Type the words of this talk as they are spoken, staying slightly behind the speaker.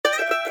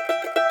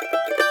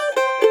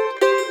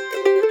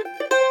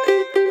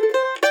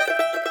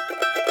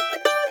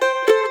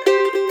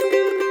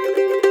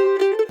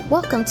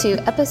Welcome to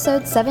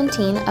episode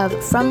 17 of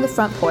From the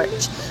Front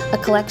Porch, a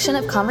collection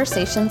of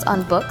conversations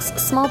on books,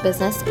 small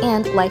business,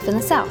 and life in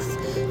the South.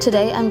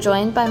 Today I'm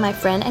joined by my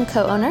friend and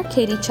co-owner,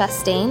 Katie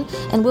Chastain,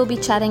 and we'll be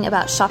chatting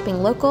about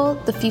shopping local,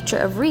 the future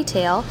of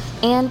retail,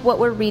 and what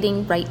we're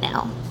reading right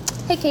now.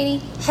 Hey, Katie.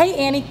 Hey,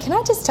 Annie. Can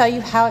I just tell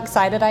you how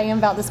excited I am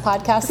about this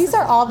podcast? These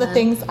are all the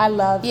things I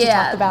love to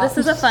talk about. This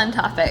is a fun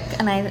topic,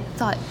 and I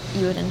thought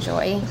you would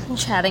enjoy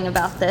chatting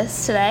about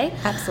this today.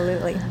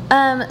 Absolutely.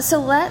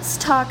 So let's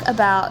talk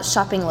about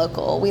shopping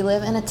local. We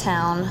live in a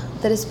town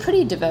that is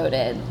pretty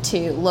devoted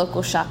to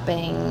local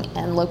shopping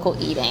and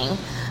local eating.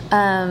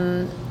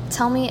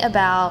 Tell me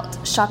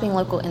about shopping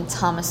local in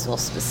Thomasville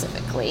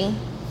specifically.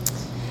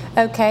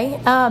 Okay.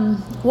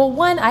 Well,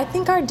 one, I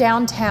think our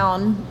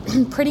downtown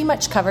pretty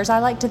much covers, I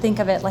like to think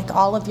of it like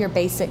all of your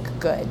basic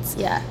goods.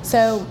 Yeah.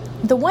 So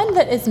the one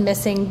that is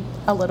missing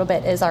a little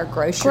bit is our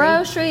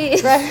grocery.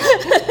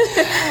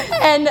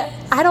 And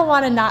I don't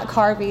want to knock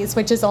Harvey's,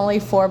 which is only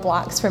 4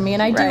 blocks from me,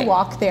 and I do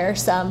walk there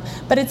some,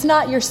 but it's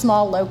not your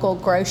small local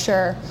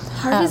grocer.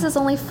 Harvey's is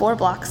only 4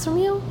 blocks from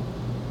you?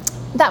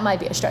 That might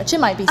be a stretch. It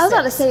might be 6. I was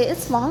about to say,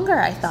 it's longer,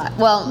 I thought.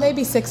 Well,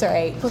 maybe 6 or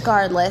 8.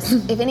 Regardless,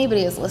 if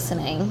anybody is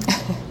listening,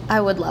 I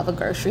would love a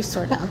grocery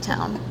store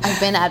downtown. I've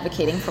been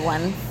advocating for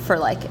one for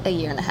like a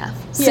year and a half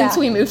since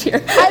we moved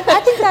here.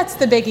 I think that's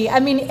the biggie.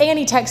 I mean,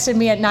 Annie texted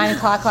me at 9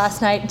 o'clock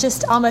last night,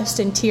 just almost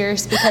in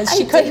tears because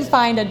she couldn't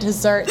find a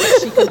dessert that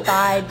she could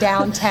buy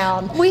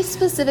downtown. We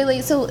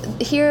specifically, so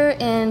here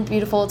in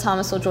beautiful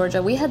Thomasville,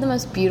 Georgia, we had the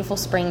most beautiful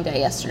spring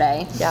day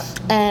yesterday. Yep.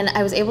 And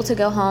I was able to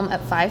go home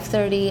at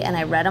 5:30, and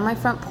I read on my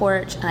front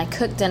porch, and I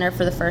cooked dinner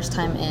for the first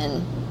time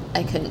in,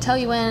 I couldn't tell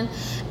you when.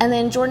 And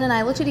then Jordan and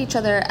I looked at each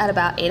other at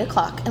about 8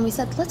 o'clock, and we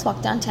said, let's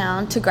walk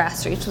downtown to Grass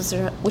Street,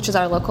 which is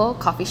our local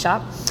coffee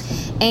shop.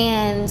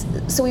 And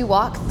so we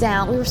walked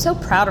down. We were so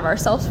proud of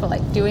ourselves for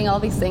like doing all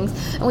these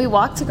things. And we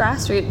walked to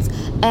Grass Street,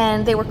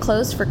 and they were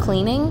closed for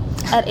cleaning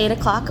at 8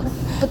 o'clock.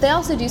 But they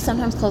also do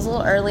sometimes close a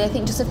little early, I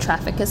think just if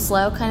traffic is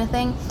slow kind of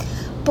thing.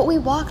 But we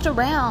walked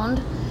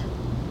around,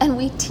 and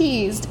we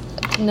teased.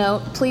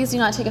 No, please do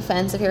not take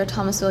offense if you're a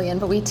Thomasvillian,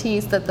 but we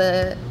teased that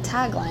the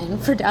tagline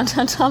for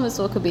downtown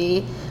Thomasville could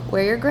be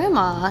where your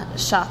grandma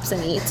shops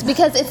and eats,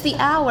 because it's the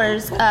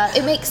hours.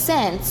 It makes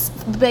sense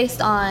based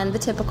on the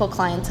typical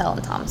clientele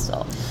in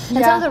Thomasville.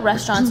 And some of the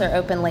restaurants are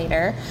open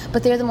later,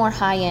 but they're the more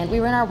high-end. We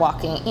were in our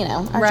walking,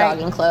 our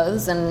jogging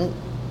clothes, and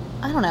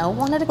I don't know,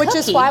 wanted a cookie. Which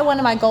is why one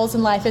of my goals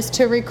in life is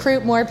to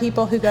recruit more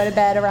people who go to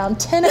bed around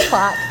 10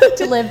 o'clock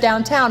to live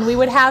downtown. We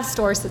would have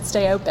stores that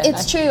stay open.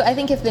 It's true. I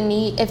think if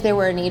there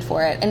were a need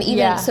for it. And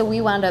even, so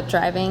we wound up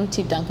driving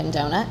to Dunkin'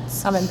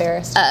 Donuts. I'm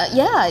embarrassed.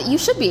 Yeah, you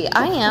should be.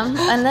 I am.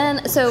 And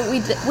then, so we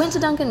went to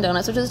Dunkin'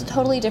 Donuts, which is a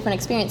totally different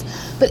experience.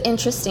 But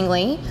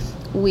interestingly,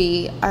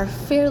 we are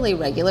fairly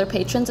regular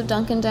patrons of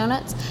Dunkin'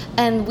 Donuts,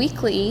 and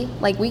weekly,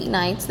 like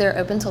weeknights, they're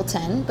open till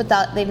 10, but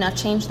they've now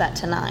changed that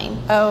to 9.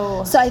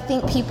 Oh. So I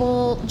think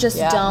people just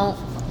don't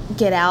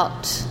get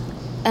out,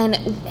 and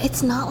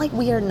it's not like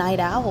we are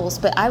night owls,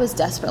 but I was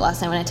desperate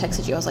last night when I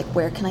texted you. I was like,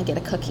 where can I get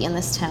a cookie in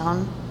this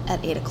town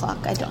at 8 o'clock?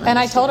 I don't know. And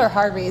I told her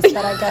Harvey's,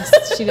 but I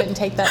guess she didn't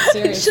take that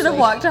seriously. Should have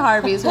walked to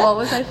Harvey's. What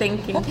was I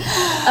thinking?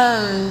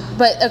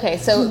 But okay,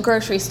 so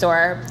grocery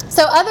store.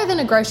 So other than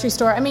a grocery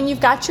store, I mean,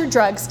 you've got your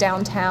drugs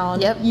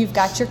downtown. Yep. You've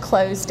got your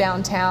clothes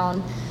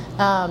downtown.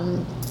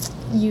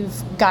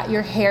 You've got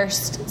your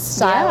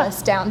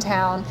hairstylist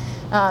downtown.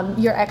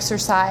 Your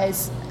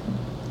exercise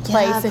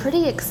place. Yeah,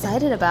 pretty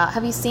excited about.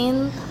 Have you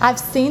seen? I've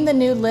seen the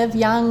new Live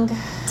Young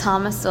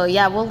Thomasville.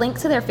 Yeah, we'll link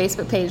to their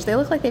Facebook page. They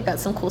look like they've got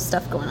some cool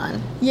stuff going on.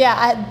 Yeah,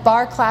 at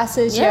bar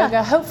classes,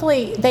 yoga.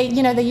 Hopefully, they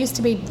used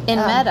to be in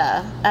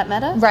Meta. At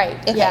Meta, right?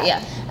 Okay,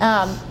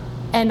 yeah.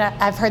 And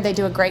I've heard they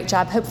do a great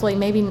job. Hopefully,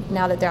 maybe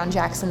now that they're on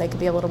Jackson, they could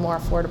be a little more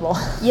affordable.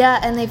 Yeah,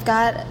 and they've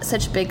got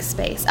such big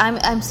space.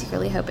 I'm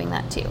secretly hoping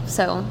that too.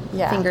 So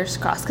fingers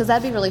crossed, because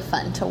that'd be really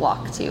fun to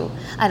walk to.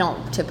 I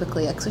don't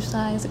typically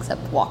exercise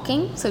except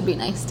walking, so it'd be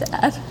nice to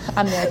add.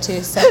 I'm there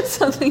too. So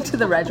something to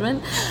the regimen.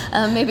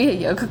 Maybe a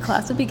yoga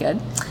class would be good.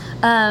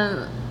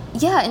 And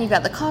you've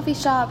got the coffee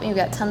shop, and you've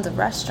got tons of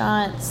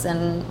restaurants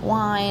and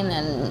wine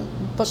and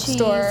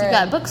bookstore. You've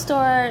got a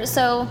bookstore.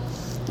 So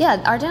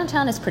yeah, our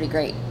downtown is pretty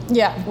great.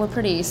 Yeah. We're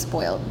pretty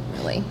spoiled,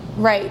 really.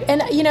 Right.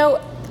 And,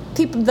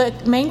 people, the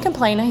main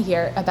complaint I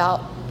hear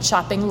about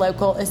shopping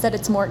local is that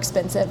it's more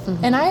expensive.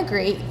 Mm-hmm. And I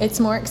agree,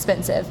 it's more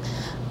expensive.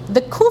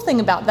 The cool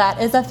thing about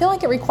that is I feel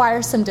like it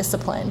requires some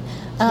discipline.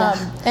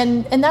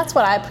 And that's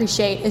what I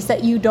appreciate, is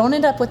that you don't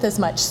end up with as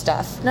much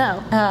stuff.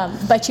 No.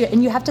 But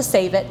you have to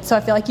save it. So I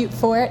feel like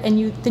then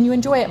you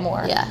enjoy it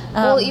more. Yeah.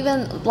 Well,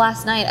 even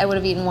last night I would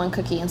have eaten 1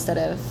 cookie instead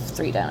of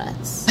 3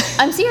 donuts.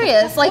 I'm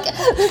serious. Like,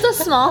 it's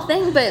a small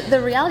thing, but the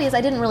reality is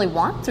I didn't really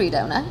want 3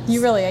 donuts.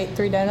 You really ate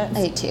 3 donuts?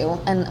 I ate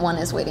 2, and 1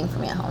 is waiting for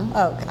me at home.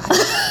 Oh, God.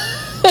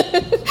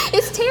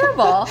 It's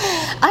terrible.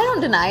 I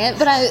don't deny it,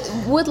 but I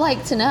would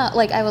like to know,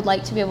 I would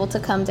like to be able to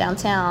come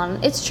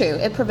downtown. It's true.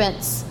 It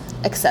prevents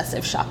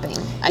excessive shopping.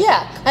 I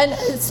think.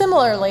 And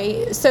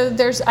similarly, so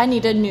I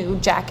need a new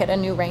jacket, a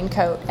new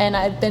raincoat, and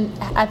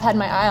I've had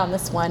my eye on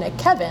this one at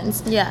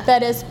Kevin's. Yeah.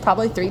 That is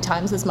probably 3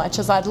 times as much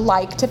as I'd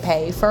like to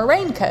pay for a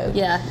raincoat.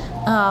 Yeah.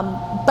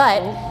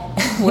 But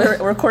we're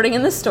recording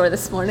in the store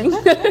this morning.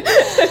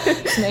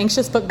 some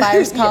anxious book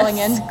buyers calling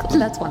in.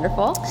 That's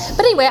wonderful. But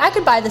anyway, I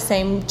could buy the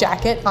same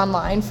jacket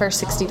online for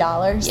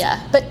 $60.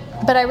 Yeah.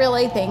 But I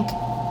really think,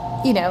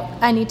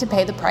 I need to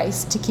pay the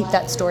price to keep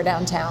that store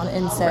downtown,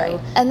 and so right.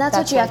 And that's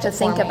what you have to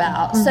think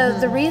about. Mm-hmm. So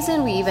the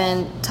reason we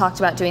even talked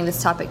about doing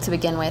this topic to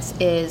begin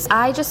with is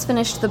I just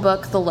finished the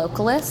book The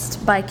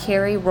Localist by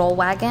Carrie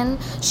Rollwagon.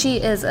 She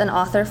is an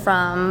author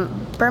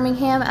from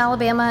Birmingham,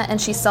 Alabama,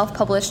 and she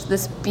self-published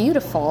this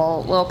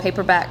beautiful little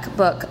paperback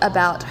book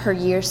about her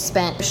years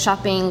spent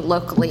shopping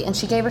locally, and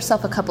she gave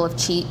herself a couple of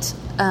cheat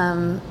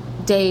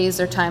days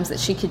or times that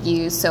she could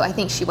use. So I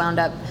think she wound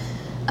up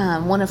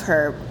one of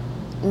her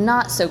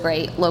not so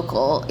great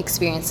local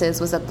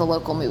experiences was at the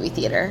local movie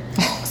theater.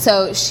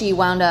 So she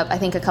wound up, I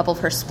think a couple of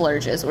her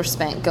splurges were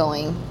spent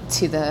going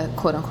to the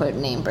quote-unquote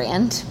name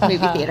brand movie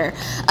theater.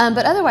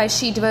 But otherwise,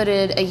 she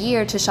devoted a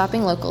year to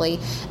shopping locally,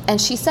 and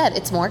she said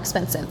it's more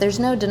expensive. There's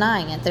no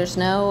denying it. There's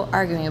no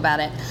arguing about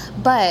it.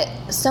 But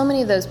so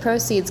many of those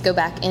proceeds go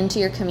back into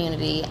your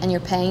community, and you're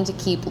paying to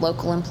keep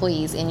local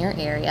employees in your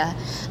area.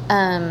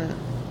 And,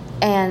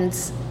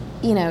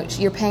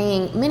 you're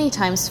paying many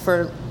times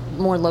for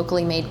more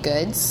locally made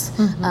goods,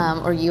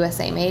 or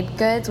USA made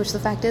goods, which the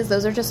fact is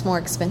those are just more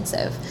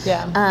expensive.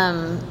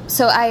 Yeah.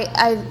 So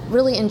I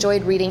really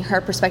enjoyed reading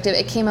her perspective.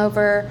 It came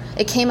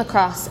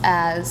across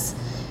as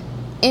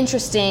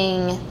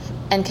interesting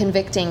and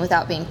convicting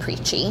without being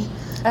preachy.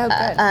 Oh,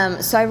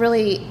 good. So I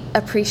really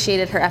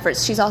appreciated her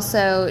efforts. I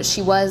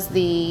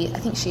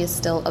think she is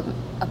still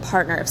a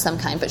partner of some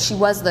kind, but she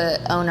was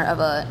the owner of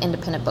an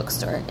independent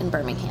bookstore in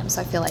Birmingham.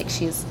 So I feel like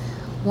she's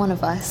one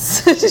of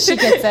us. She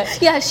gets it.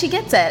 Yeah, she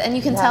gets it, and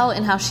you can tell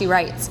in how she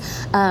writes.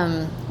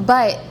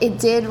 But it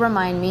did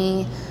remind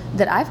me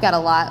that I've got a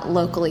lot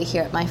locally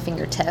here at my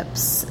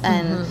fingertips,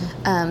 and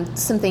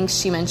some things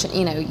she mentioned.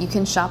 You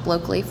can shop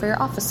locally for your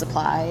office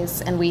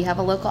supplies, and we have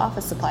a local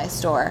office supply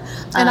store.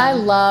 And I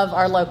love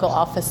our local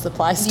office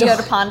supply store. You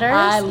go to Ponders?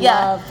 I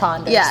love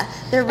Ponders. Yeah,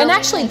 they're really and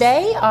actually nice.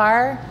 They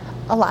are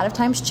a lot of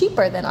times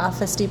cheaper than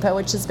Office Depot,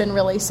 which has been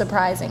really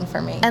surprising for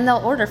me. And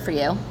they'll order for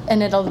you.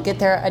 And it'll get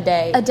there a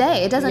day.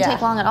 It doesn't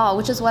take long at all,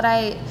 which is what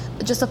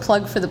just a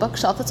plug for the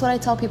bookshelf. That's what I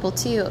tell people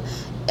too.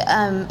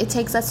 It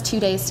takes us 2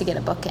 days to get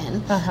a book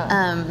in.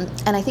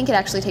 And I think it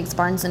actually takes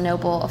Barnes &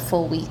 Noble a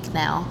full week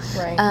now.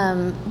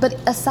 Right. But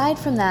aside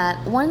from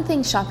that, one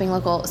thing shopping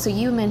local, so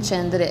you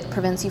mentioned that it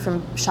prevents you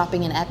from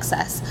shopping in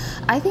excess.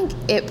 I think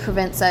it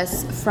prevents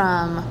us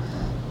from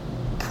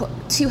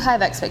too high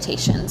of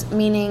expectations,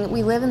 meaning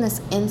we live in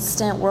this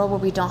instant world where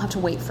we don't have to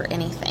wait for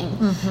anything.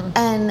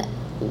 And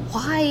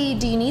why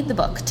do you need the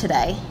book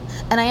today?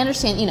 And I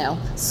understand,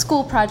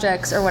 school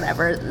projects or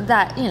whatever,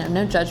 that,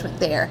 no judgment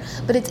there.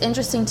 But it's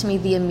interesting to me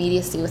the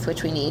immediacy with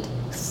which we need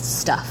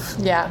stuff.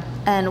 Yeah.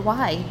 And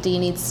why do you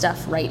need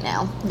stuff right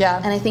now? Yeah.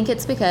 And I think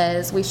it's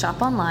because we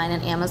shop online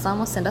and Amazon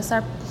will send us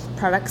our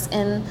products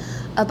in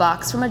a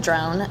box from a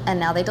drone, and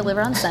now they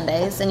deliver on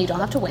Sundays, and you don't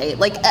have to wait.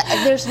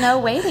 There's no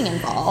waiting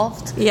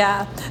involved.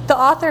 Yeah. The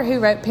author who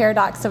wrote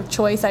Paradox of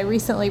Choice, I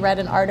recently read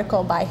an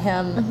article by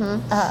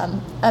him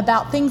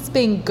about things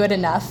being good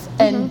enough,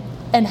 and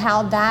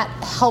how that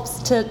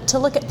helps to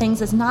look at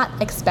things as not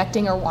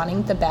expecting or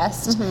wanting the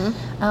best.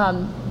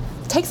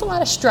 Takes a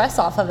lot of stress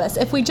off of us.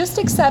 If we just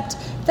accept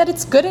that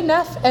it's good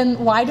enough, and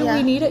why do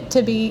we need it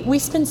to be? We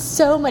spend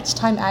so much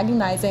time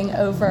agonizing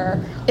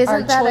over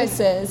our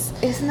choices.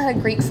 Isn't that a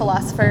Greek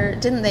philosopher?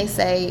 Didn't they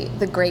say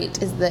the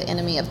great is the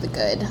enemy of the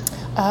good?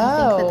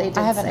 Oh,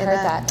 I haven't heard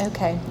that.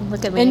 Okay.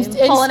 Look at me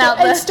pulling out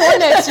the store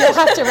notes. You'll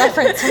have to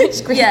reference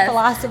which Greek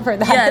philosopher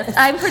that is.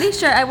 I'm pretty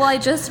sure. I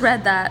just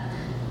read that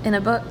in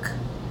a book,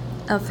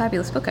 a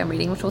fabulous book I'm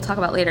reading, which we'll talk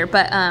about later.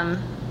 But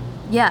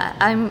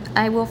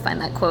I will find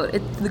that quote.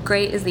 The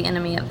great is the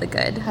enemy of the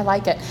good. I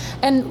like it.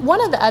 And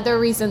one of the other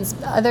reasons,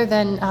 other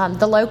than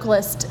the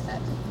Localist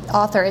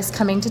author is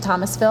coming to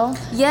Thomasville.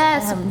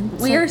 Yes,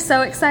 we are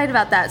so excited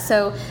about that.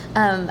 So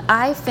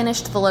I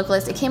finished The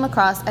Localist. It came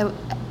across,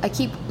 I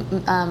keep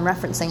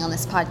referencing on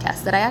this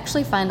podcast that I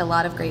actually find a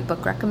lot of great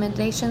book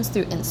recommendations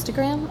through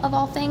Instagram, of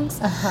all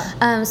things.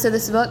 So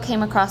this book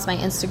came across my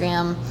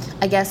Instagram,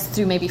 I guess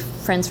through maybe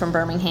friends from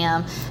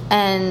Birmingham.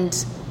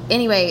 And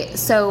anyway,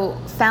 so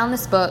found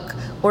this book,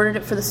 ordered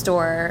it for the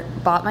store,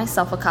 bought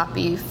myself a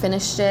copy,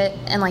 finished it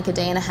in a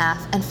day and a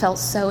half, and felt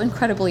so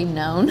incredibly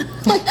known.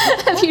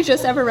 Have you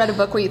just ever read a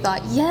book where you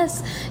thought,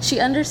 yes, she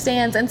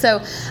understands? And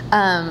so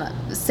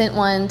sent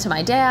one to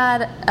my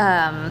dad,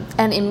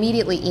 and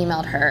immediately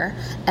emailed her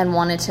and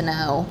wanted to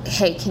know,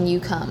 hey, can you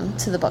come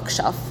to the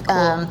bookshelf?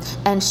 Cool.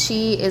 And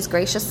she is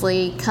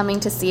graciously coming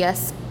to see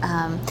us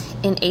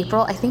in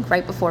April, I think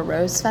right before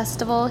Rose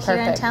Festival here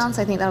in town,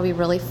 so I think that'll be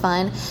really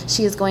fun.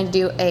 She is going to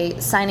do a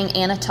signing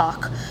and a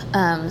talk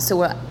So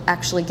we'll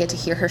actually get to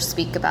hear her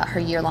speak about her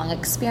year-long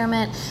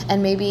experiment,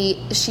 and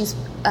maybe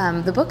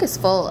the book is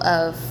full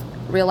of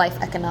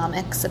real-life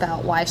economics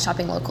about why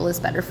shopping local is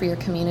better for your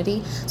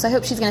community. So I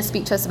hope she's going to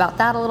speak to us about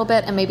that a little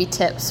bit, and maybe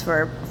tips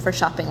for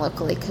shopping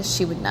locally, because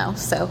she would know.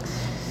 So,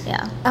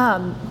 yeah.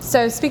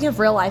 So speaking of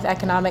real-life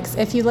economics,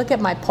 if you look at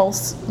my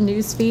Pulse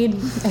news feed,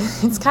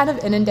 it's kind of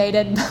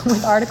inundated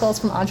with articles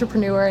from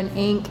Entrepreneur and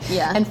Inc.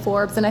 and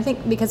Forbes. And I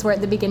think because we're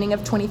at the beginning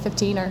of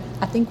 2015, or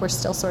I think we're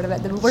still sort of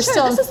this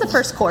is the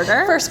first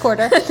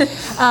quarter.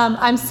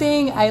 I'm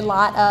seeing a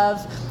lot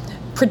of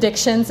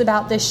predictions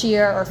about this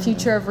year or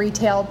future of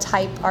retail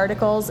type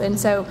articles. And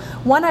so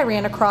one I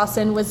ran across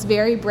in was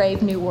Very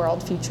Brave New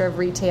World, Future of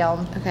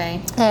Retail.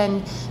 Okay.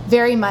 And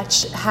very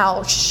much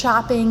how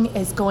shopping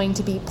is going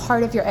to be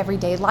part of your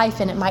everyday life,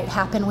 and it might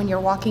happen when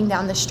you're walking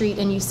down the street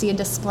and you see a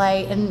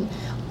display, and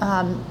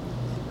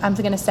I'm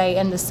going to say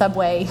in the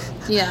subway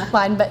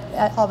line, but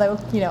although,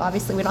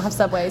 obviously we don't have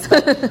subways,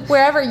 but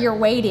wherever you're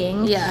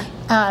waiting,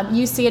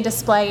 you see a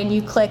display and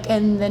you click,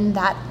 and then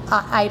that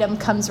item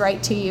comes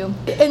right to you.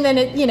 And then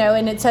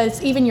and it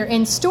says even your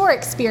in-store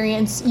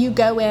experience, you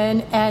go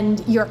in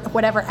and your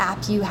whatever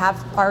app you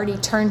have already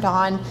turned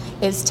on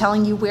is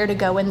telling you where to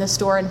go in the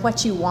store and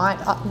what you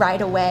want right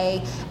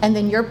away, and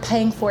then you're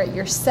paying for it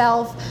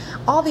yourself.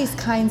 All these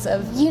kinds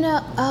of...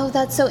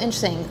 that's so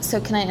interesting. So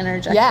can I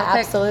interject? Yeah,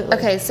 absolutely.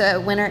 Okay, so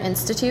at Winter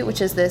Institute,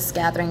 which is this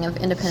gathering of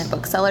independent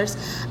booksellers,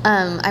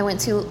 I went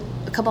to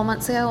a couple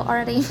months ago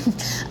already.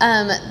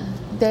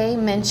 They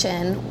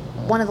mentioned,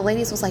 one of the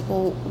ladies was like,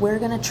 well, we're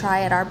going to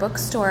try at our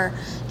bookstore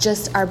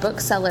just our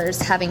booksellers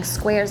having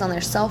squares on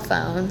their cell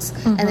phones,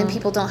 and then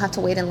people don't have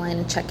to wait in line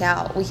and check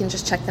out. We can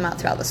just check them out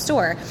throughout the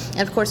store.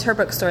 And of course, her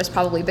bookstore is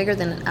probably bigger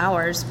than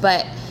ours,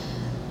 but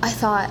I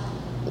thought,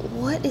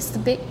 what is the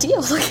big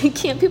deal? Like,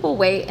 can't people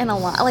wait in a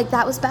line? Like,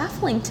 that was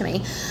baffling to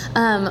me. So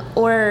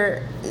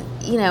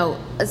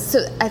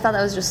I thought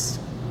that was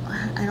just,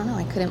 I don't know,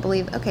 I couldn't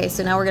believe, okay,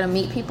 so now we're going to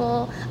meet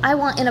people.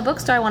 In a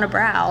bookstore, I want to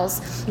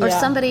browse. Or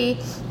somebody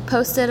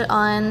posted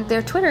on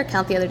their Twitter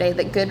account the other day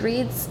that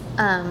Goodreads,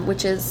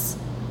 which is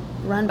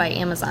run by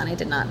Amazon, I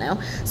did not know.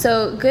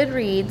 So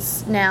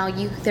Goodreads, now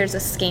there's a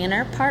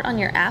scanner part on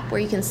your app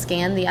where you can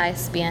scan the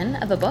ISBN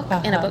of a book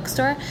in a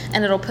bookstore,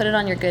 and it'll put it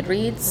on your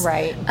Goodreads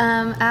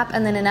app,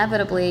 and then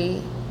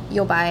inevitably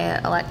you'll buy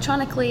it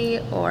electronically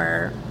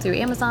or through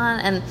Amazon.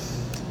 And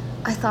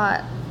I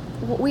thought,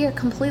 we are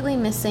completely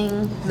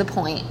missing the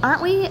point,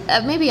 aren't we?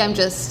 Maybe I'm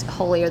just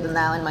holier than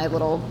thou in my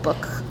little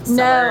book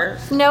seller.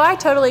 No, I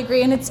totally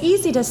agree. And it's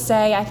easy to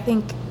say, I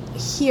think,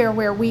 here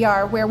where we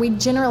are, where we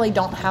generally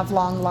don't have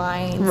long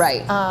lines,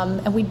 right?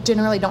 And we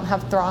generally don't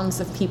have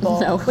throngs of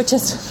people, which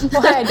is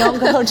why I don't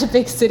go to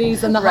big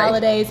cities in the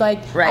holidays.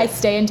 I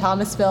stay in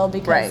Thomasville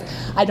because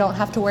I don't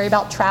have to worry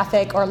about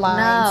traffic or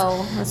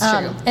lines. No, that's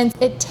true. And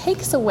it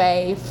takes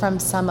away from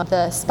some of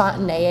the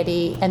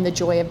spontaneity and the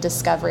joy of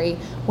discovery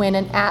when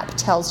an app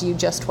tells you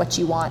just what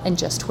you want and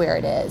just where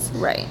it is.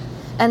 Right.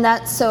 And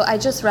so I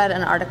just read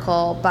an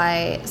article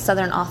by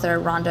Southern author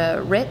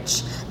Rhonda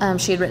Rich.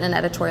 She had written an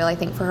editorial, I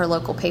think, for her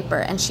local paper,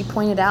 and she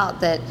pointed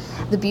out that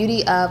the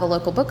beauty of a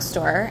local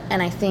bookstore,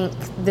 and I think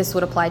this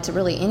would apply to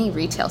really any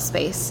retail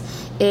space,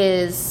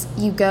 is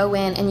you go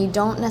in and you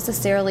don't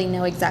necessarily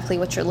know exactly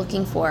what you're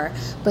looking for,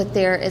 but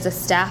there is a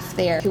staff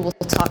there who will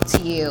talk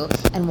to you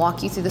and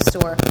walk you through the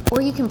store,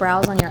 or you can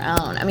browse on your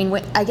own. I mean,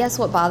 I guess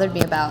what bothered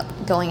me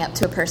about going up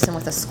to a person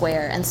with a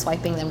square and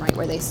swiping them right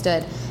where they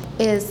stood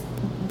is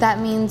that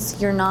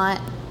means you're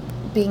not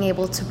being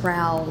able to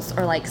browse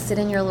or sit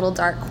in your little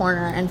dark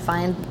corner and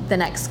find the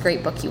next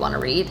great book you want to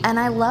read. And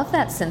I love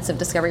that sense of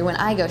discovery when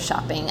I go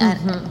shopping.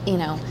 And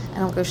I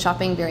don't go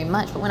shopping very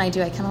much, but when I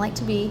do, I kind of like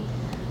to be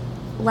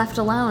left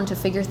alone to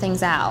figure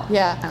things out.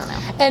 Yeah. I don't know.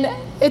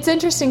 And it's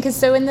interesting because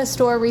so in the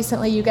store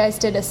recently, you guys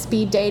did a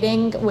speed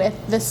dating with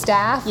the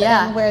staff.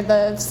 Yeah. And where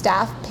the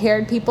staff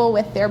paired people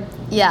with their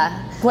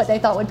what they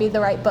thought would be the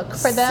right book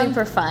for them.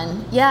 Super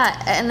fun.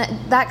 Yeah. And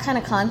that kind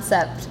of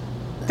concept.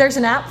 There's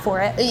an app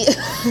for it.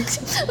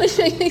 Which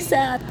makes me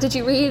sad. Did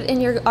you read in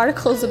your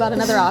articles about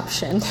another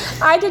option?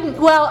 I didn't.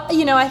 Well,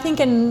 I think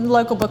in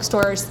local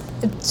bookstores,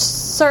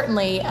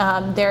 certainly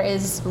there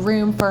is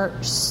room for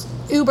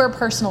uber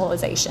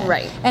personalization.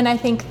 Right. And I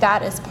think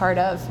that is part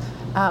of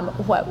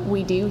what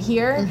we do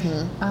here.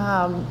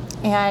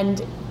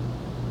 And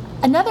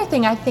another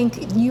thing I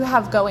think you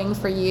have going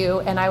for you,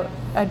 and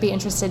I'd be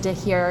interested to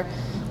hear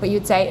what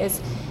you'd say, is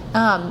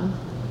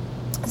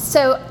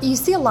so you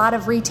see a lot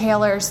of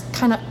retailers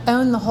kind of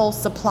own the whole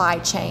supply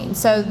chain.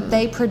 So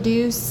they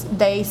produce,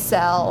 they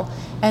sell,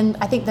 and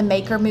I think the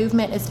maker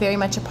movement is very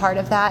much a part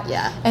of that.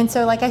 Yeah. And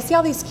so I see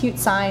all these cute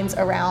signs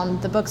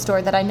around the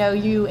bookstore that I know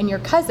you and your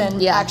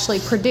cousin actually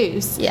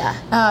produce. Yeah.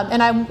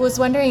 And I was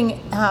wondering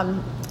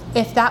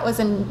if that was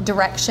a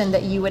direction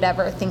that you would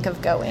ever think of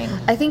going.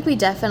 I think we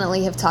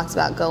definitely have talked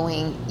about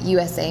going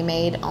USA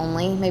made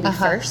only, maybe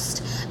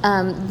first.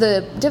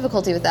 The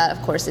difficulty with that,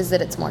 of course, is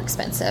that it's more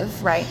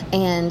expensive. Right.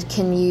 And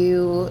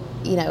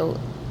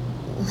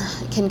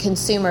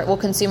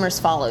consumers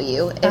follow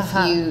you if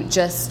you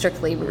just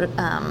strictly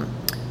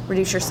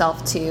reduce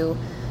yourself to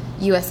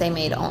USA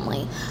made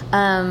only.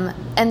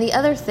 And the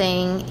other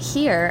thing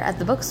here at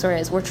the bookstore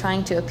is we're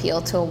trying to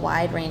appeal to a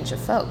wide range of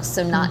folks,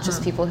 so not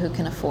just people who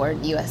can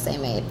afford USA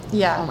made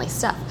only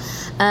stuff.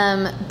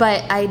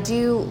 But I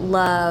do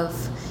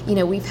love,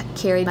 we've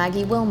carried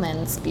Maggie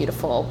Willman's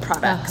beautiful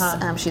products.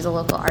 She's a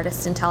local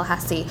artist in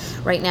Tallahassee.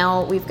 Right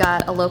now, we've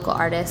got a local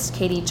artist,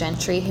 Katie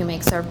Gentry, who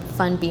makes our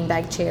fun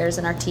beanbag chairs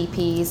and our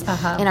teepees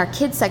in our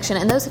kids section,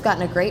 and those have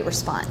gotten a great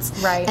response.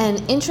 Right.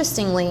 And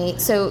interestingly,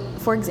 so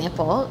for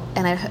example,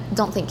 and I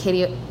don't think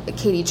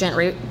Katie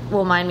Gentry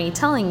will mind me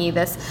telling you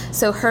this,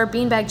 so her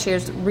beanbag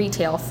chairs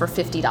retail for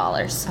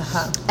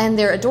 $50. And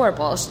they're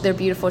adorable. They're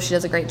beautiful. She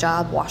does a great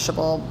job,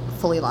 washable,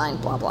 fully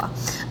lined, blah, blah.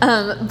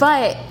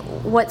 But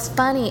what's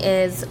funny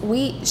is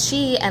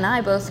she and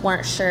I both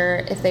weren't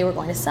sure if they were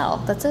going to sell.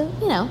 That's a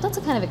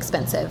kind of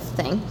expensive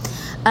thing.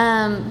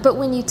 But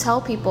when you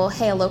tell people,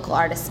 hey, a local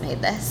artist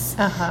made this,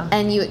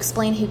 and you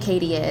explain who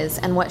Katie is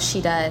and what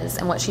she does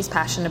and what she's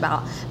passionate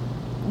about,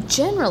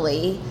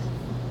 generally,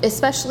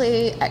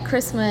 especially at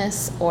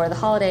Christmas or the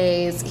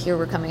holidays, here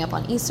we're coming up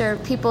on Easter,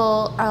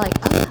 people are like,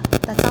 oh,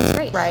 that sounds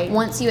great. Right.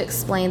 Once you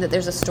explain that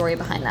there's a story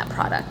behind that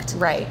product.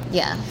 Right.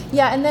 Yeah.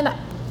 Yeah, and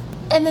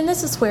then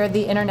this is where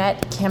the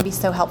internet can be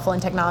so helpful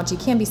and technology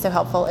can be so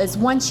helpful, is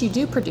once you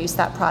do produce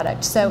that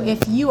product. So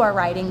if you are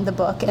writing the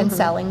book and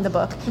selling the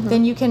book,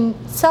 then you can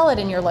sell it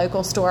in your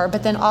local store,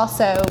 but then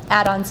also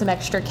add on some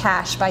extra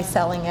cash by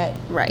selling it,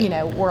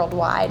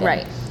 worldwide.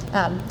 Right.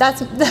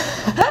 That's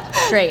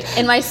great.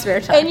 In my spare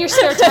time. In your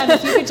spare time,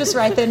 if you could just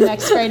write the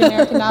next great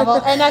American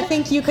novel. And I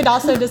think you could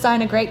also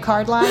design a great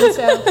card line.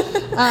 So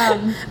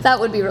that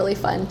would be really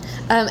fun.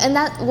 And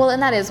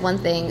that is one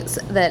thing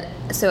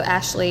so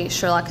Ashley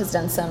Sherlock has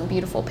done some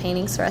beautiful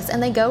paintings for us,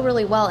 and they go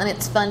really well, and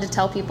it's fun to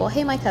tell people,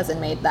 hey, my cousin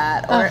made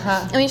that. Or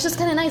it's just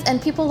kind of nice, and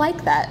people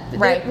like that.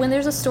 Right. When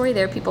there's a story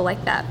there, people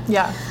like that.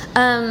 Yeah.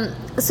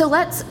 So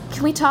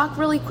can we talk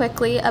really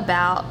quickly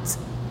about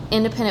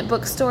independent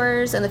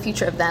bookstores and the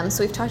future of them?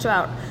 So we've talked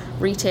about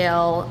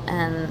retail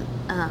and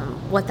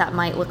what that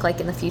might look like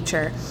in the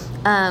future.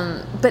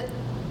 But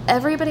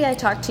everybody I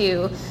talk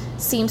to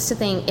seems to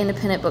think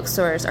independent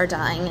bookstores are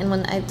dying. And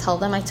when I tell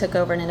them I took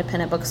over an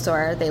independent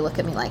bookstore, they look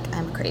at me like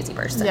I'm a crazy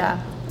person.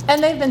 Yeah.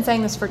 And they've been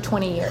saying this for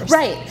 20 years.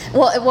 Right.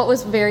 Well, what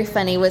was very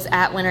funny was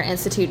at Winter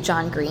Institute,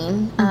 John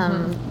Green,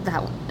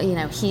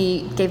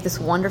 he gave this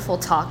wonderful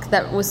talk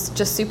that was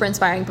just super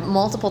inspiring, but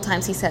multiple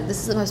times he said, this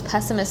is the most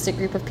pessimistic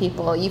group of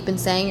people. You've been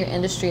saying your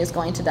industry is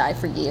going to die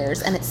for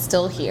years, and it's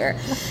still here.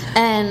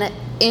 And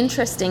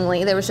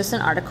interestingly, there was just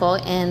an article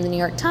in the New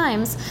York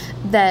Times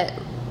that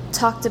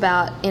talked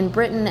about in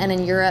Britain and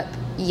in Europe,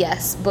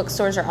 yes,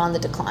 bookstores are on the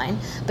decline,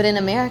 but in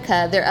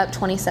America, they're up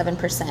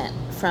 27%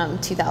 from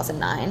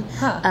 2009.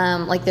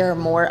 There are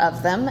more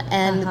of them,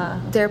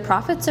 and their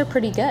profits are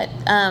pretty good.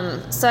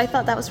 So I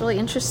thought that was really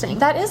interesting.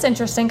 That is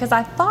interesting, because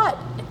I thought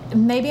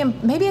maybe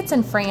it's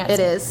in France. It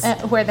is.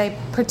 Where they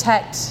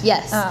protect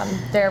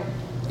their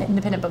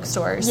independent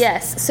bookstores.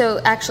 Yes. So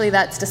actually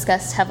that's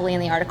discussed heavily in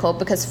the article,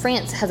 because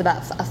France has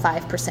about a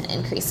 5%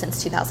 increase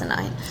since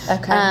 2009.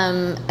 Okay.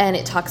 And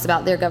it talks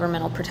about their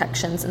governmental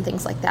protections and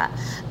things like that.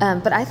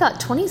 But I thought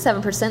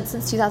 27%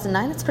 since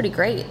 2009, that's pretty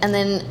great. And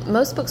then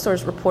most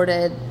bookstores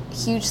reported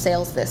huge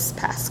sales this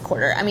past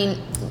quarter. I mean,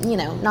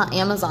 not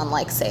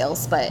Amazon-like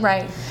sales, but...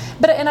 Right.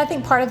 And I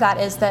think part of that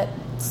is that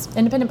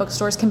independent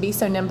bookstores can be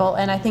so nimble,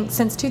 and I think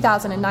since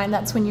 2009,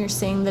 that's when you're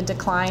seeing the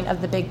decline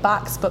of the big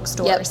box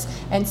bookstores. Yep.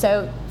 And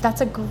so that's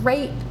a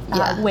great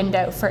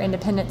window for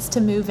independents to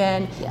move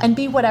in and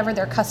be whatever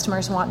their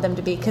customers want them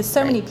to be, because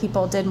so many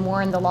people did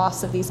mourn the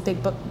loss of these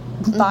big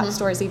box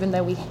stores, even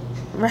though we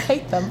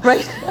hate them.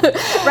 Right.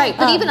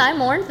 But even I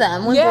mourned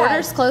them. When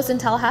Borders closed in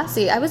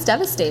Tallahassee, I was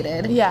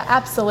devastated. Yeah,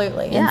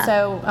 absolutely. Yeah.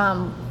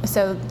 And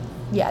so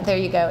there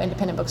you go.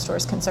 Independent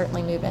bookstores can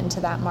certainly move into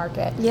that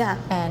market. Yeah.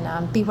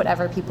 And be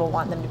whatever people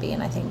want them to be.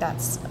 And I think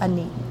that's a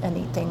neat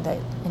thing that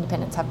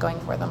independents have going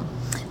for them.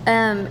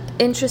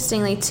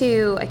 Interestingly,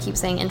 too, I keep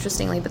saying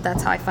interestingly, but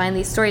that's how I find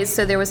these stories.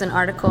 So there was an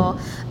article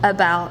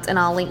about, and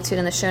I'll link to it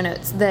in the show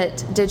notes,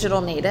 that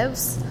digital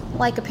natives,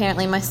 like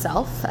apparently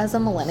myself as a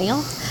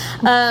millennial,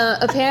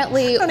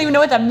 apparently... I don't even know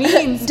what that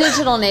means.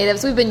 Digital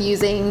natives, we've been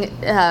using...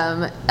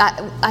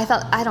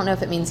 I don't know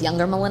if it means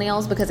younger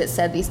millennials, because it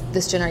said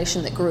this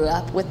generation that grew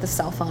up with the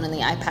cell phone and the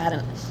iPad,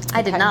 and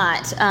I did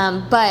not.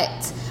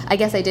 But I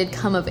guess I did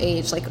come of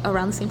age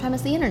around the same time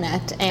as the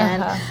internet.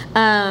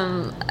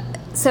 And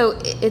so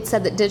it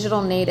said that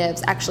digital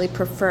natives actually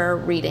prefer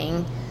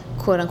reading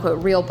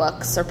quote-unquote real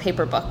books or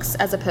paper books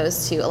as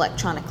opposed to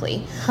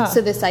electronically.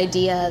 So this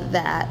idea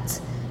that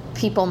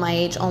people my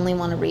age only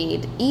want to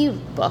read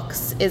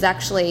e-books is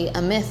actually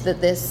a myth,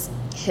 that this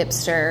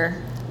hipster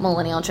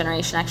millennial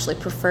generation actually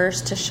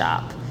prefers to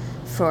shop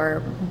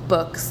for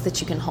books that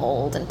you can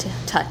hold and to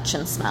touch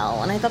and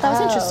smell, and I thought that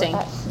was interesting.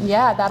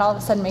 That all of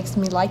a sudden makes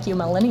me like you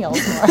millennials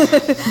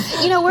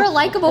more. You know, we're a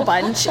likable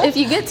bunch if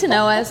you get to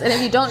know us, and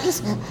if you don't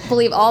just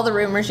believe all the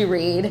rumors you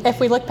read. If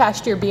we look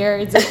past your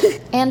beards.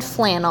 And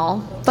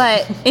flannel.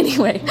 But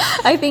anyway,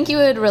 I think you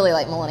would really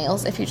like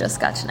millennials if you just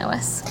got to know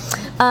us.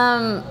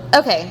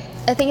 Okay,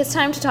 I think it's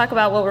time to talk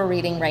about what we're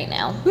reading right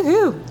now.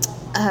 Woohoo!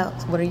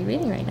 What are you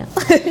reading right now?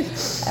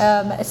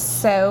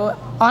 So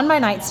on my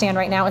nightstand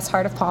right now is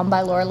Heart of Palm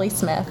by Laura Lee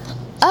Smith.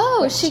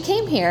 Oh, she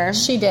came here.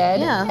 She did.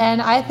 Yeah.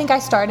 And I think I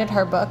started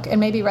her book and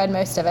maybe read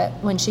most of it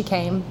when she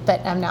came,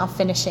 but I'm now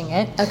finishing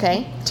it.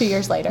 Okay. 2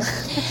 years later.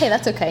 Hey,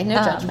 that's okay. No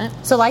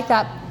judgment. So like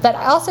that. But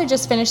I also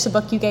just finished the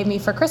book you gave me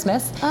for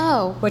Christmas.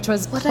 Oh. Which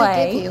was What did I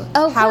Play. give you?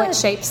 Oh, How good. It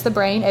Shapes the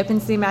Brain,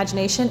 Opens the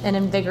Imagination, and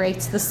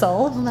Invigorates the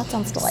Soul. Well, that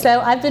sounds delightful. So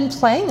I've been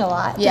playing a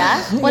lot.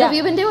 Yeah? What have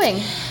you been doing?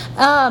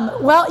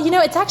 Well, you know,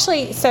 it's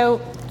actually,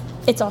 so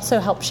it's also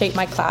helped shape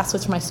my class,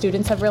 which my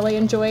students have really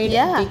enjoyed.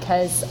 Yeah.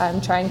 Because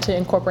I'm trying to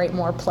incorporate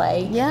more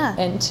play Yeah.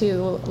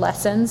 into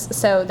lessons.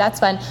 So that's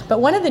fun. But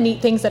one of the neat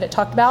things that it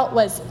talked about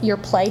was your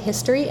play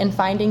history and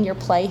finding your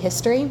play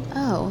history.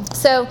 Oh.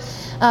 So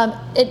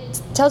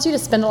it tells you to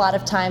spend a lot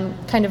of time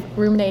kind of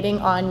ruminating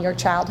on your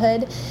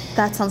childhood.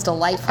 That sounds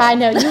delightful. I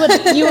know,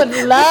 you would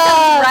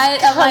love right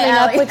up my coming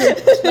up alley. with your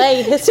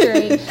play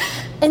history.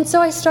 And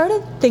so I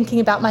started thinking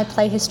about my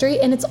play history,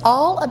 and it's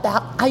all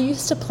about, I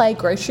used to play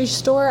grocery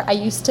store, I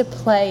used to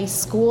play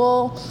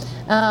school.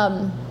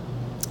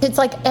 It's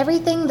like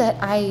everything that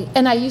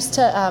I used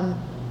to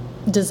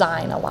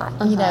design a lot,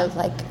 you know,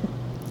 like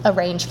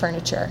arrange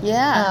furniture.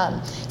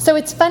 Yeah. So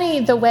it's funny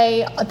the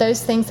way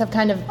those things have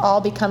kind of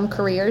all become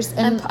careers.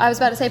 And I was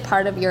about to say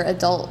part of your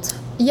adult.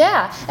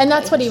 Yeah, and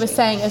that's what he was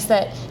saying, is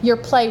that your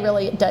play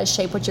really does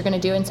shape what you're going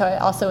to do. And so I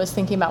also was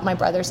thinking about my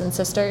brothers and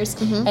sisters.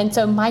 Mm-hmm. And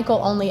so Michael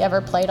only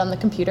ever played on the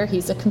computer.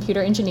 He's a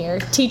computer engineer.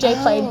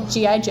 TJ played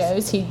G.I.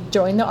 Joes. He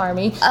joined the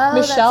Army. Oh,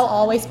 Michelle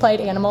always played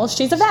animals.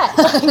 She's a vet.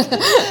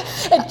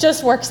 It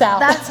just works out.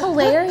 That's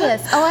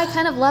hilarious. Oh, I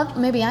kind of love,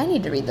 maybe I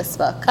need to read this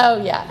book.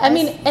 Oh, yeah. I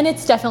mean, and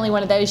it's definitely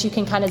one of those you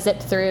can kind of zip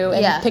through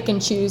and pick and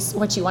choose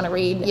what you want to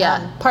read.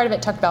 Yeah. Part of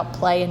it talked about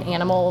play and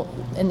animal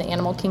in the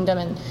animal kingdom,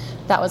 and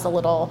that was a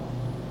little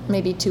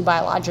maybe too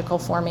biological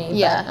for me.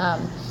 Yeah.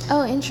 But,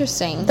 oh,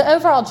 interesting. the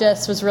overall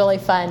gist was really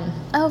fun.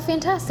 Oh,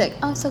 fantastic.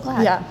 Oh, I'm so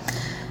glad. Yeah.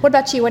 What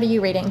about you? What are you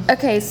reading?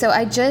 Okay, so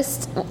I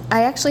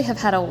actually have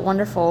had a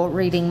wonderful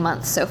reading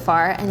month so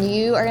far, and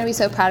you are going to be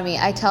so proud of me.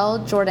 I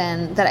tell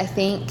Jordan that I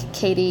think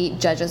Katie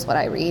judges what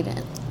I read,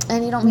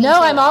 and you don't mean No,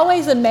 to. I'm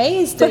always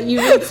amazed that you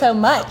read so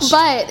much.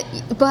 But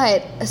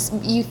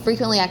you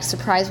frequently act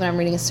surprised when I'm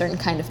reading a certain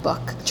kind of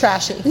book.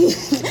 Trashy.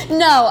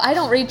 No, I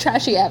don't read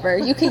trashy ever.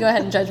 You can go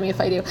ahead and judge me if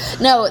I do.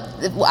 No,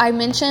 I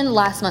mentioned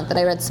last month that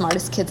I read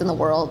Smartest Kids in the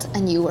World,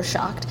 and you were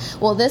shocked.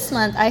 Well, this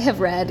month I have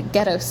read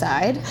Ghetto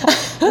Side,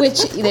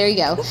 which, there you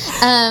go.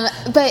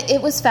 But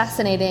it was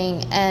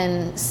fascinating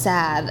and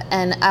sad,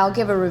 and I'll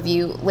give a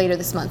review later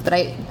this month. But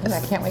I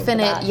can't wait for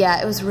that.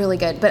 Yeah, it was really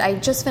good. But I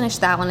just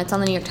finished that one. It's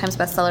on the New York Times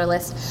bestseller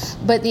list.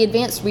 But the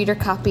advanced reader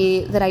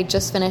copy that I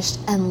just finished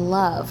and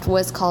loved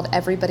was called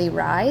Everybody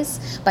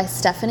Rise by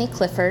Stephanie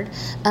Clifford.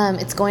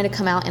 It's going to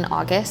come out in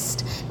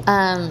August.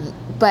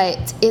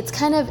 But it's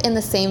kind of in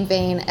the same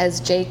vein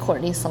as J.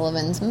 Courtney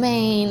Sullivan's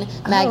Maine,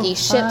 Maggie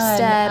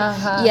Shipstead,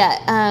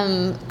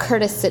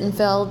 Curtis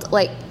Sittenfeld.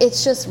 Like,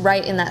 it's just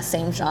right in that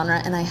same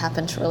genre, and I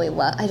happen to really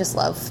I just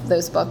love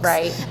those books.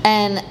 Right.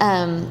 And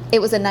it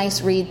was a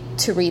nice read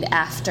to read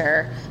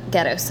after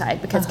Ghetto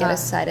Side, because Ghetto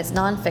Side is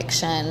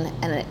nonfiction,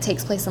 and it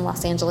takes place in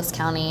Los Angeles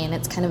County, and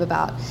it's kind of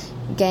about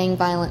gang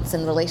violence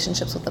and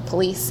relationships with the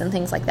police and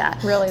things like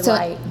that. Really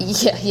light.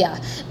 Yeah.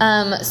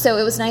 So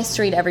it was nice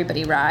to read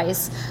Everybody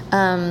Rise.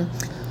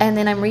 And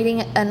then I'm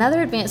reading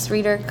another advanced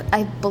reader.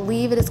 I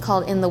believe it is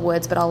called In the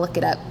Woods, but I'll look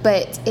it up.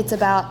 But it's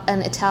about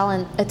an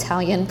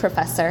Italian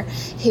professor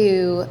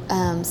who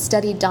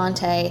studied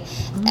Dante,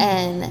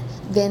 and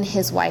then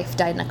his wife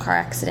died in a car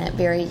accident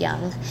very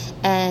young,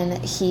 and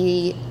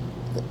he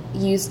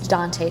used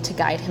Dante to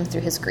guide him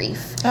through his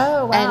grief.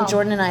 Oh, wow. And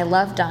Jordan and I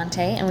love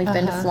Dante, and we've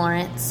been to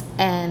Florence,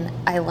 and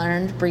I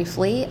learned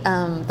briefly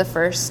the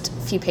first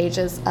few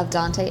pages of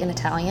Dante in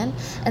Italian,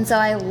 and so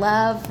I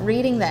love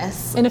reading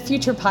this. In a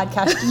future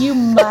podcast, you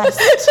must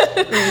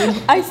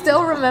read. I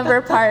still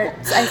remember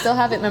parts. I still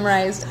have it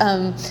memorized.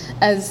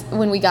 As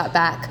when we got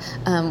back,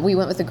 we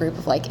went with a group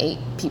of like 8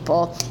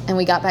 people, and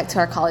we got back to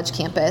our college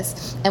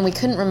campus, and we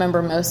couldn't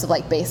remember most of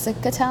like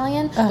basic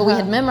Italian, but we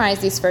had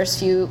memorized these first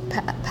few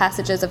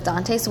passages of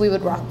Dante, so we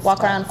would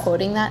walk around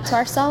quoting that to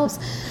ourselves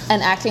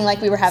and acting like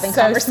we were having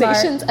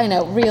conversations. Smart. I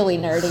know, really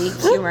nerdy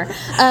humor.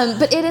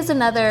 But it is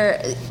another,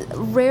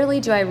 rarely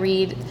do I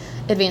read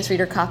advanced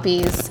reader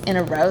copies in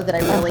a row that I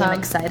really am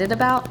excited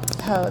about.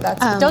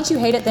 Oh, don't you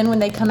hate it then when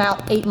they come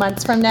out 8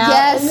 months from now?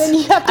 Yes. And then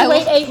you have to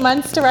wait 8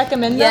 months to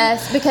recommend them?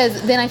 Yes,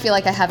 because then I feel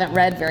like I haven't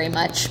read very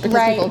much. Because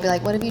Right. people will be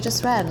like, what have you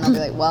just read? And I'll be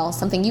like, well,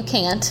 something you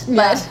can't.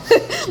 Yeah.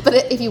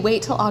 But if you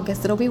wait till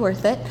August, it'll be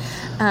worth it.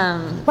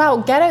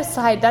 Wow, Ghetto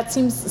Side, that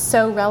seems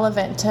so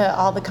relevant to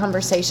all the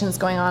conversations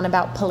going on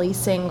about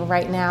policing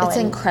right now. It's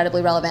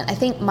incredibly relevant. I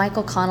think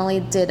Michael Connolly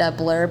did a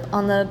blurb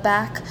on the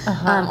back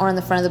or on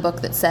the front of the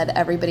book that said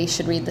everybody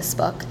should read this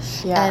book.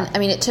 Yeah. And I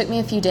mean, it took me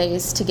a few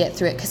days to get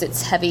through it because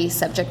it's heavy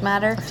subject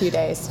matter. A few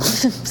days.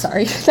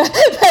 Sorry.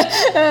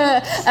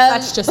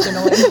 That's just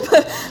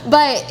annoying.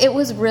 But it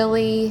was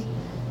really...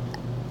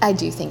 I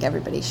do think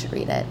everybody should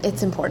read it.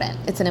 It's important.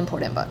 It's an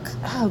important book.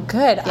 Oh,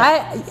 good.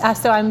 Yeah.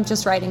 So I'm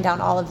just writing down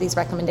all of these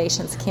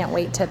recommendations. Can't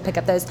wait to pick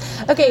up those.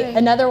 Okay,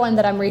 another one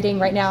that I'm reading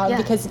right now,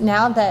 because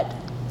now that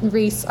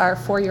Reese, our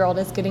 4-year-old,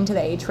 is getting to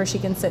the age where she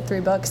can sit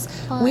through books,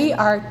 we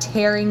are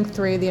tearing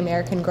through the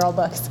American Girl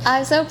books.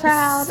 I'm so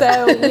proud.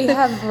 So we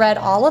have read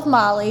all of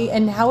Molly,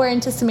 and now we're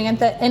into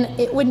Samantha, and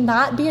it would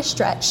not be a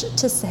stretch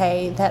to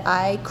say that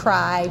I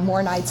cry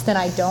more nights than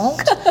I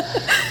don't.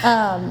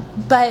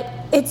 But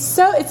it's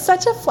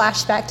such a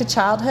flashback to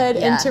childhood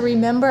and to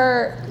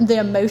remember the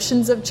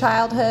emotions of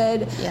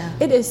childhood. Yeah.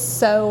 It is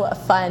so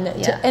fun.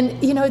 Yeah.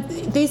 And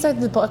these are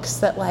the books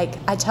that, like,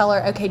 I tell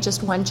her, okay,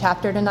 just one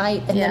chapter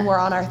tonight, and then we're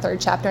on our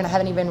 3rd chapter, and I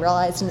haven't even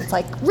realized, and it's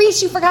like,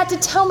 Reese, you forgot to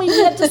tell me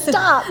you had to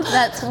stop.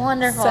 That's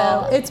wonderful.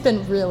 So it's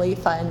been really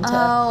fun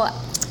to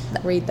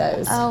read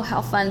those. Oh,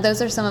 how fun.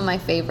 Those are some of my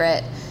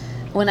favorite.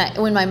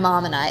 When my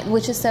mom and I,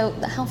 which is so,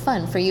 how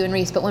fun for you and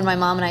Reese, but when my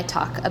mom and I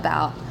talk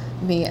about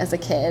me as a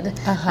kid,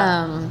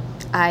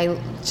 I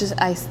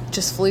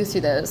just flew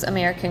through those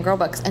American Girl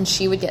books, and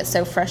she would get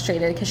so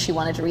frustrated because she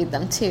wanted to read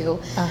them too,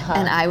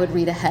 and I would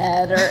read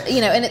ahead, or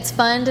and it's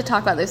fun to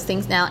talk about those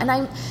things now, and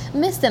I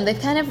miss them. They've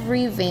kind of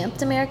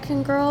revamped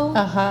American Girl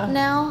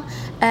now,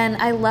 and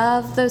I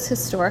love those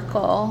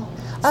historical.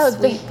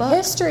 The books.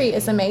 history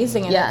is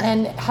amazing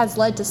and has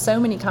led to so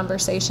many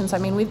conversations. I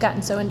mean, we've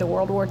gotten so into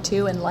World War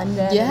II and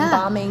London and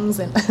bombings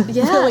and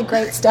really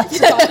great stuff to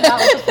talk about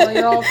with a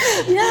 4-year-old.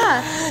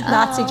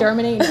 Nazi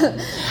Germany.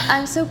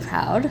 I'm so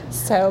proud.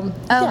 So,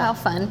 how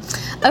fun.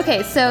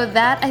 Okay, so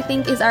that, I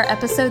think, is our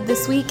episode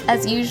this week.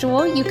 As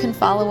usual, you can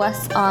follow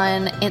us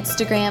on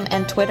Instagram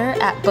and Twitter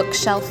at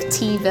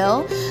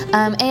BookshelfTville.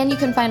 And you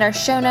can find our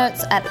show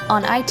notes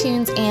on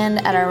iTunes and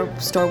at our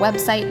store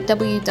website,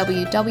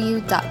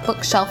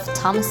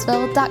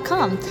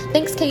 www.bookshelfthomasville.com.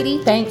 Thanks,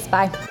 Katie. Thanks.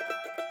 Bye.